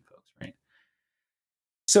these Asian folks, right?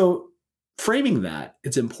 So framing that,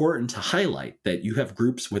 it's important to highlight that you have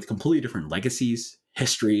groups with completely different legacies,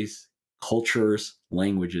 histories, cultures,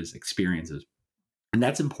 languages, experiences. And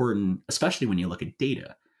that's important, especially when you look at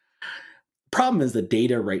data. Problem is the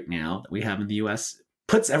data right now that we have in the US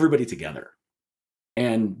puts everybody together.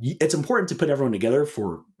 And it's important to put everyone together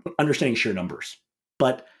for understanding sheer numbers.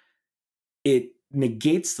 But it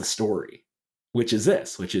negates the story, which is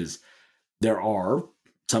there are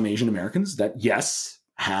some Asian Americans that, yes,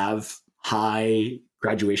 have high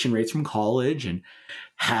graduation rates from college and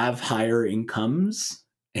have higher incomes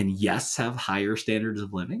and yes, have higher standards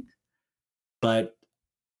of living. But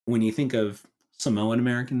when you think of Samoan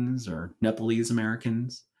Americans or Nepalese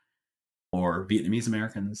Americans or Vietnamese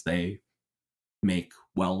Americans, they make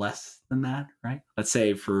well less than that, right? Let's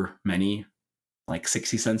say for many, like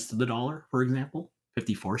 60 cents to the dollar, for example,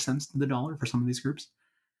 54 cents to the dollar for some of these groups,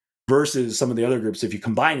 versus some of the other groups. If you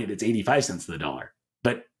combine it, it's 85 cents to the dollar.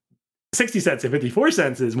 But 60 cents and 54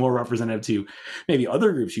 cents is more representative to maybe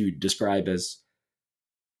other groups you describe as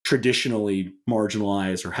traditionally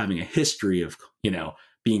marginalized or having a history of,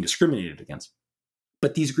 being discriminated against.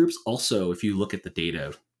 But these groups also, if you look at the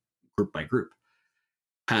data group by group,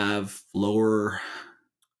 have lower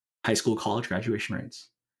high school, college graduation rates,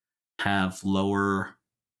 have lower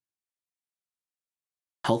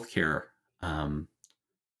healthcare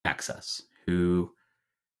access, who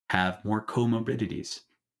have more comorbidities,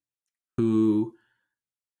 who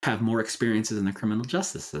have more experiences in the criminal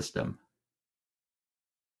justice system,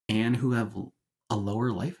 and who have a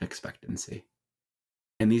lower life expectancy.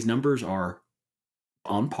 And these numbers are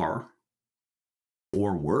on par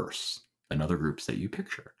or worse than other groups that you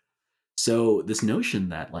picture. So this notion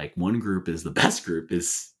that like one group is the best group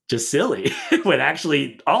is just silly when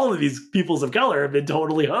actually all of these peoples of color have been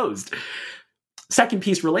totally hosed. Second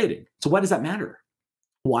piece related. So why does that matter?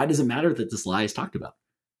 Why does it matter that this lie is talked about?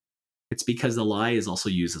 It's because the lie is also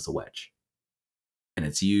used as a wedge. And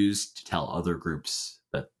it's used to tell other groups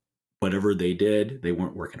that whatever they did, they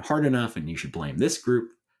weren't working hard enough, and you should blame this group,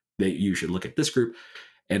 that you should look at this group.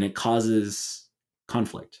 And it causes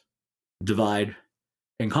conflict, divide,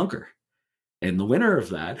 and conquer. And the winner of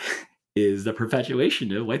that is the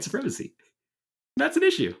perpetuation of white supremacy. That's an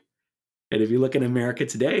issue. And if you look at America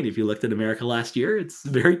today, and if you looked at America last year, it's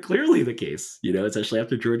very clearly the case, especially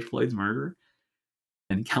after George Floyd's murder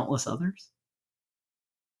and countless others.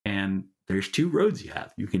 And there's two roads you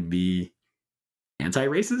have. You can be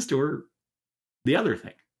anti-racist or the other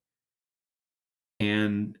thing.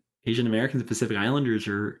 And Asian Americans and Pacific Islanders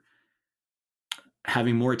are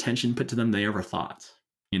having more attention put to them than they ever thought.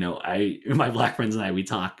 My Black friends and I, we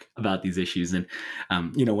talk about these issues, and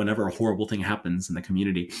whenever a horrible thing happens in the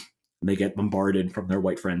community, they get bombarded from their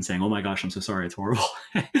white friends saying, "Oh my gosh, I'm so sorry, it's horrible,"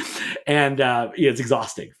 and it's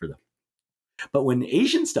exhausting for them. But when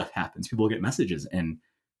Asian stuff happens, people get messages, and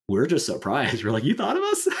we're just surprised. We're like, "You thought of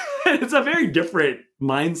us?" It's a very different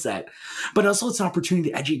mindset, but also it's an opportunity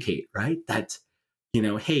to educate, right? That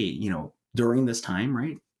hey, during this time,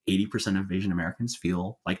 right, 80% of Asian Americans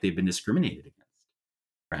feel like they've been discriminated against.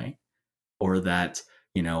 Right? Or that,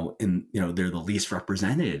 they're the least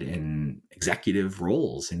represented in executive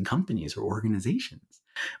roles in companies or organizations,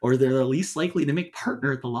 or they're the least likely to make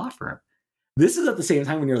partner at the law firm. This is at the same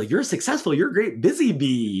time when you're like, you're successful, you're a great busy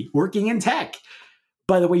bee working in tech.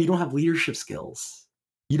 By the way, you don't have leadership skills.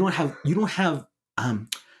 You don't have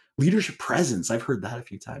leadership presence. I've heard that a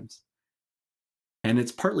few times. And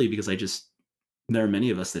it's partly because there are many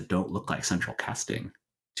of us that don't look like central casting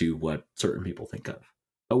to what certain people think of.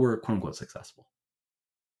 But we're quote unquote successful.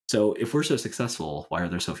 So if we're so successful, why are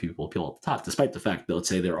there so few people at the top? Despite the fact that, let's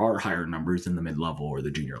say, there are higher numbers in the mid-level or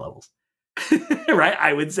the junior levels, right?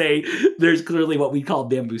 I would say there's clearly what we call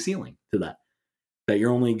bamboo ceiling to that. That you're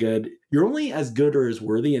only as good or as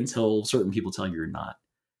worthy until certain people tell you you're not.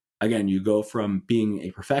 Again, you go from being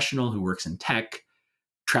a professional who works in tech,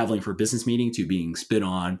 traveling for a business meeting, to being spit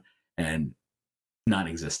on and not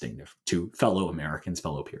existing to fellow Americans,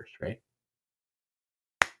 fellow peers, right?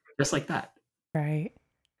 Just like that. Right.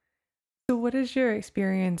 So what has your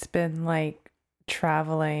experience been like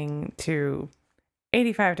traveling to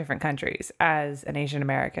 85 different countries as an Asian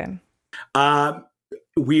American?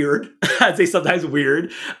 Weird. I'd say sometimes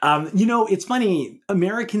weird. It's funny.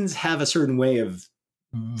 Americans have a certain way of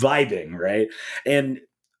vibing, right? And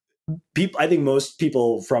I think most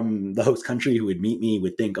people from the host country who would meet me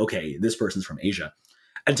would think, okay, this person's from Asia.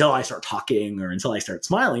 Until I start talking or until I start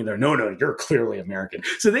smiling, they're, no, you're clearly American.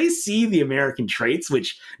 So they see the American traits,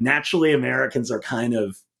 which naturally Americans are kind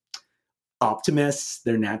of optimists.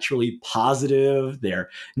 They're naturally positive. They're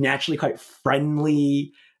naturally quite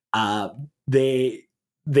friendly. They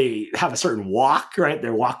have a certain walk, right?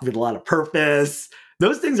 They walk with a lot of purpose.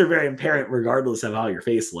 Those things are very apparent regardless of how your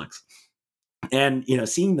face looks. And,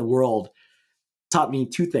 seeing the world taught me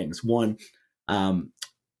two things. One,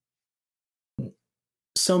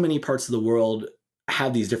 so many parts of the world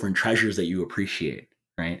have these different treasures that you appreciate,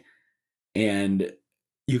 right? And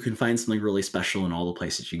you can find something really special in all the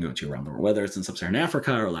places you can go to around the world, whether it's in Sub-Saharan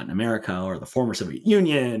Africa or Latin America or the former Soviet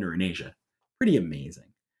Union or in Asia. Pretty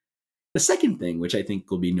amazing. The second thing, which I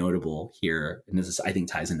think will be notable here, and this I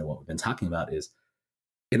think ties into what we've been talking about, is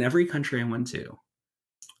in every country I went to,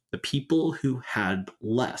 the people who had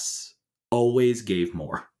less always gave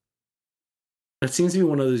more. That seems to be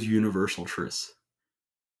one of those universal truths.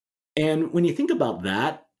 And when you think about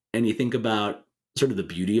that and you think about sort of the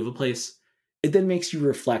beauty of a place, it then makes you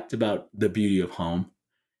reflect about the beauty of home.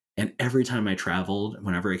 And every time I traveled,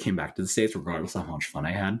 whenever I came back to the States, regardless of how much fun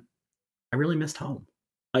I had, I really missed home.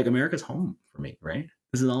 Like America's home for me, right?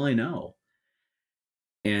 This is all I know.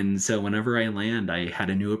 And so whenever I land, I had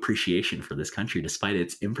a new appreciation for this country, despite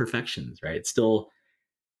its imperfections, right? It's still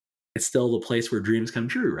the place where dreams come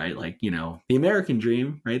true, right? Like, the American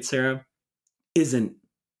dream, right, Sarah, isn't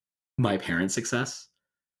my parents' success.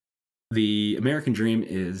 The American dream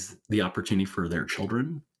is the opportunity for their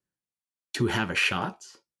children to have a shot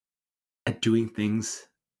at doing things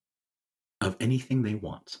of anything they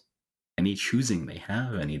want, any choosing they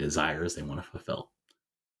have, any desires they want to fulfill.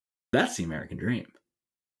 That's the American dream.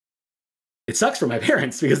 It sucks for my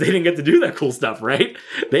parents because they didn't get to do that cool stuff, right?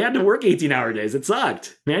 They had to work 18-hour days. It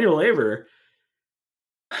sucked. Manual labor.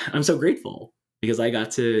 I'm so grateful because I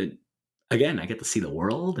get to see the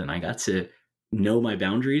world, and I got to know my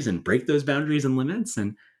boundaries and break those boundaries and limits.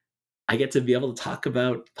 And I get to be able to talk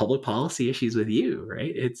about public policy issues with you,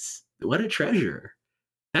 right? It's what a treasure.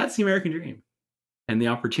 That's the American dream. And the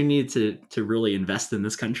opportunity to really invest in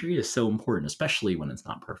this country is so important, especially when it's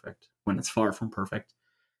not perfect, when it's far from perfect.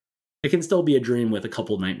 It can still be a dream with a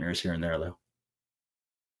couple nightmares here and there,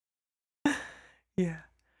 though. Yeah.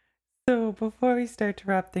 So before we start to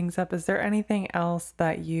wrap things up, is there anything else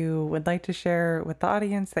that you would like to share with the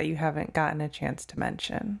audience that you haven't gotten a chance to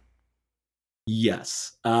mention?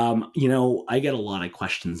 Yes. I get a lot of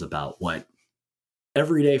questions about what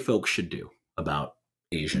everyday folks should do about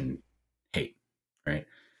Asian hate, right?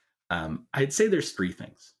 I'd say there's 3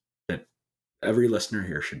 things that every listener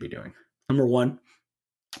here should be doing. Number 1,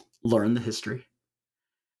 learn the history.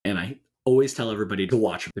 And I always tell everybody to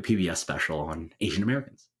watch the PBS special on Asian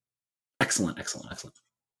Americans. Excellent, excellent, excellent.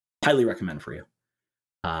 Highly recommend for you.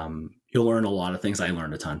 You'll learn a lot of things. I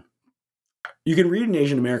learned a ton. You can read an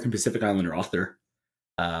Asian American Pacific Islander author,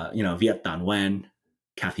 Viet Thanh Nguyen,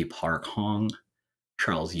 Kathy Park Hong,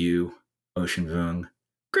 Charles Yu, Ocean Vuong.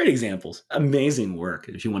 Great examples. Amazing work.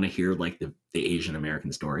 If you want to hear like the Asian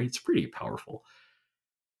American story, it's pretty powerful.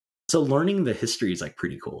 So learning the history is like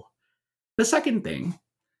pretty cool. The second thing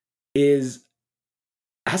is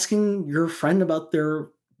asking your friend about their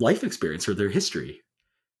life experience or their history.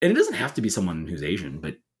 And it doesn't have to be someone who's Asian,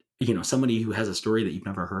 but somebody who has a story that you've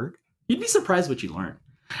never heard. You'd be surprised what you learn.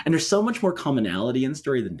 And there's so much more commonality in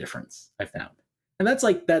story than difference, I found. And that's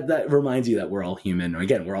like that reminds you that we're all human.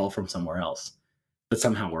 Again, we're all from somewhere else, but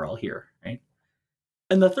somehow we're all here, right?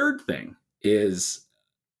 And the third thing is,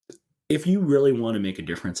 if you really want to make a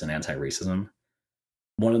difference in anti-racism,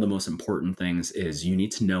 one of the most important things is you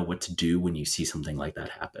need to know what to do when you see something like that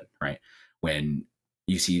happen, right? When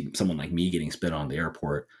you see someone like me getting spit on at the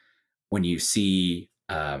airport, when you see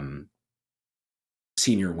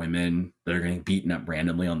senior women that are getting beaten up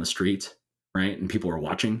randomly on the street, right? And people are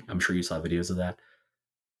watching. I'm sure you saw videos of that.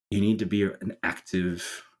 You need to be an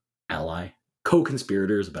active ally.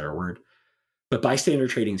 Co-conspirator is a better word. But bystander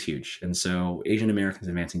trading is huge. And so Asian Americans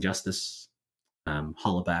Advancing Justice,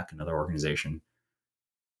 Hollaback, another organization,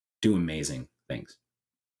 do amazing things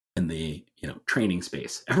in the training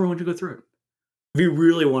space. Everyone should go through it. If you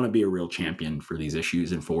really want to be a real champion for these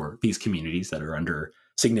issues and for these communities that are under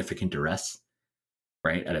significant duress,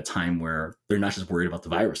 right, at a time where they're not just worried about the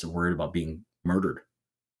virus, they're worried about being murdered,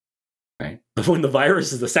 right? But when the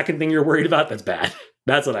virus is the second thing you're worried about, that's bad.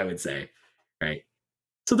 That's what I would say, right?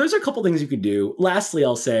 So there's a couple things you could do. Lastly,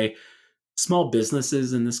 I'll say small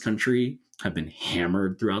businesses in this country have been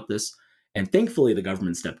hammered throughout this. And thankfully, the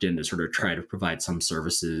government stepped in to sort of try to provide some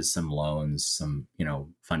services, some loans, some,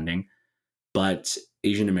 funding. But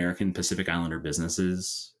Asian American Pacific Islander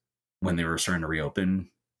businesses, when they were starting to reopen,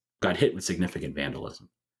 got hit with significant vandalism.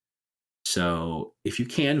 So if you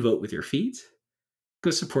can vote with your feet,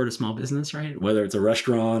 go support a small business, right? Whether it's a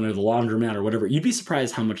restaurant or the laundromat or whatever, you'd be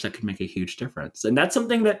surprised how much that could make a huge difference. And that's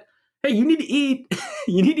something that, hey, you need to eat.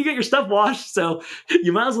 You need to get your stuff washed. So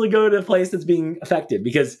you might as well go to a place that's being affected.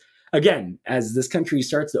 Because again, as this country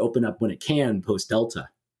starts to open up when it can post-Delta,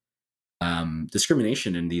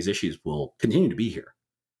 discrimination in these issues will continue to be here.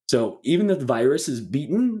 So even if the virus is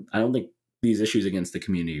beaten, I don't think these issues against the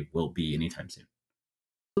community will be anytime soon.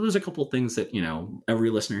 So there's a couple of things that, every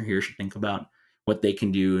listener here should think about what they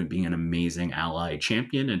can do in being an amazing ally,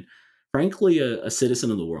 champion, and frankly, a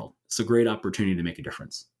citizen of the world. It's a great opportunity to make a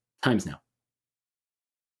difference. Time's now.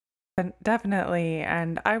 And definitely.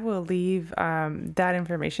 And I will leave that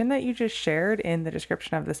information that you just shared in the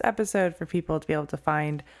description of this episode for people to be able to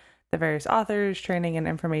find the various authors, training, and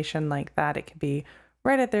information like that. It could be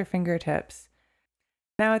right at their fingertips.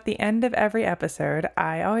 Now, at the end of every episode,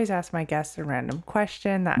 I always ask my guests a random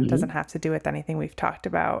question that doesn't have to do with anything we've talked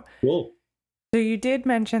about. Cool. So you did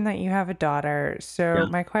mention that you have a daughter. So Yeah.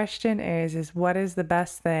 my question is what is the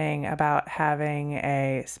best thing about having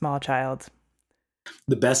a small child?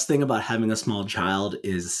 The best thing about having a small child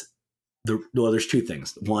is there's two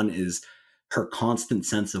things. One is her constant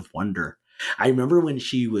sense of wonder. I remember when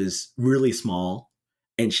she was really small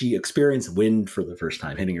and she experienced wind for the first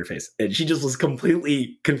time hitting her face, and she just was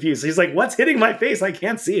completely confused. She's like, "What's hitting my face? I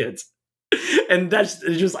can't see it." And I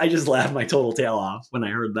just laughed my total tail off when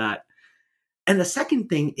I heard that. And the second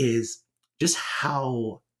thing is just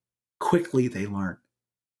how quickly they learn.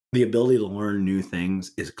 The ability to learn new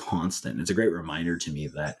things is constant. It's a great reminder to me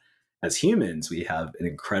that as humans, we have an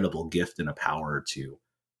incredible gift and a power to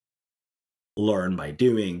learn by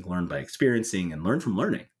doing, learn by experiencing, and learn from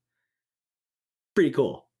learning. Pretty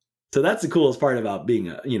cool. So that's the coolest part about being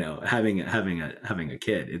having a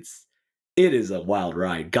kid. It is a wild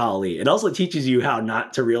ride. Golly. It also teaches you how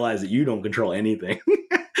not to realize that you don't control anything.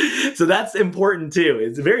 So that's important too.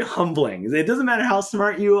 It's very humbling. It doesn't matter how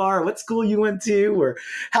smart you are, what school you went to, or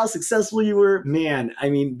how successful you were. Man, I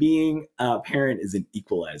mean, being a parent is an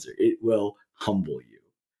equalizer. It will humble you,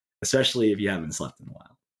 especially if you haven't slept in a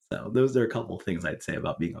while. So those are a couple of things I'd say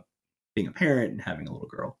about being a parent and having a little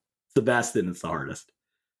girl. It's the best and it's the hardest.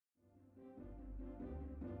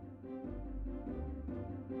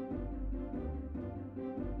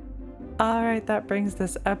 All right, that brings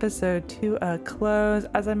this episode to a close.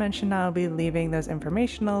 As I mentioned, I'll be leaving those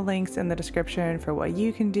informational links in the description for what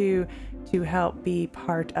you can do to help be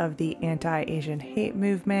part of the anti-Asian hate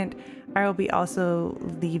movement. I will be also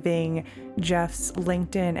leaving Jeff's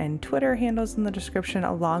LinkedIn and Twitter handles in the description,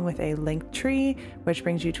 along with a link tree, which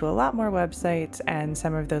brings you to a lot more websites and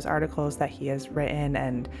some of those articles that he has written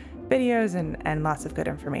and videos and lots of good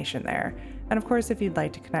information there. And of course, if you'd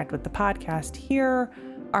like to connect with the podcast here,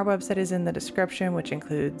 our website is in the description, which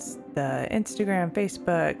includes the Instagram,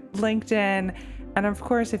 Facebook, LinkedIn. And of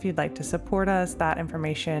course, if you'd like to support us, that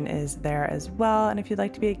information is there as well. And if you'd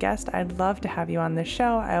like to be a guest, I'd love to have you on this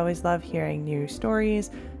show. I always love hearing new stories.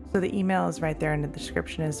 So the email is right there in the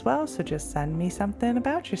description as well. So just send me something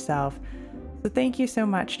about yourself. So thank you so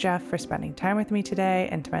much, Jeff, for spending time with me today,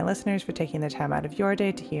 and to my listeners for taking the time out of your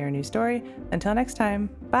day to hear a new story. Until next time,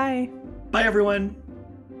 bye. Bye, everyone.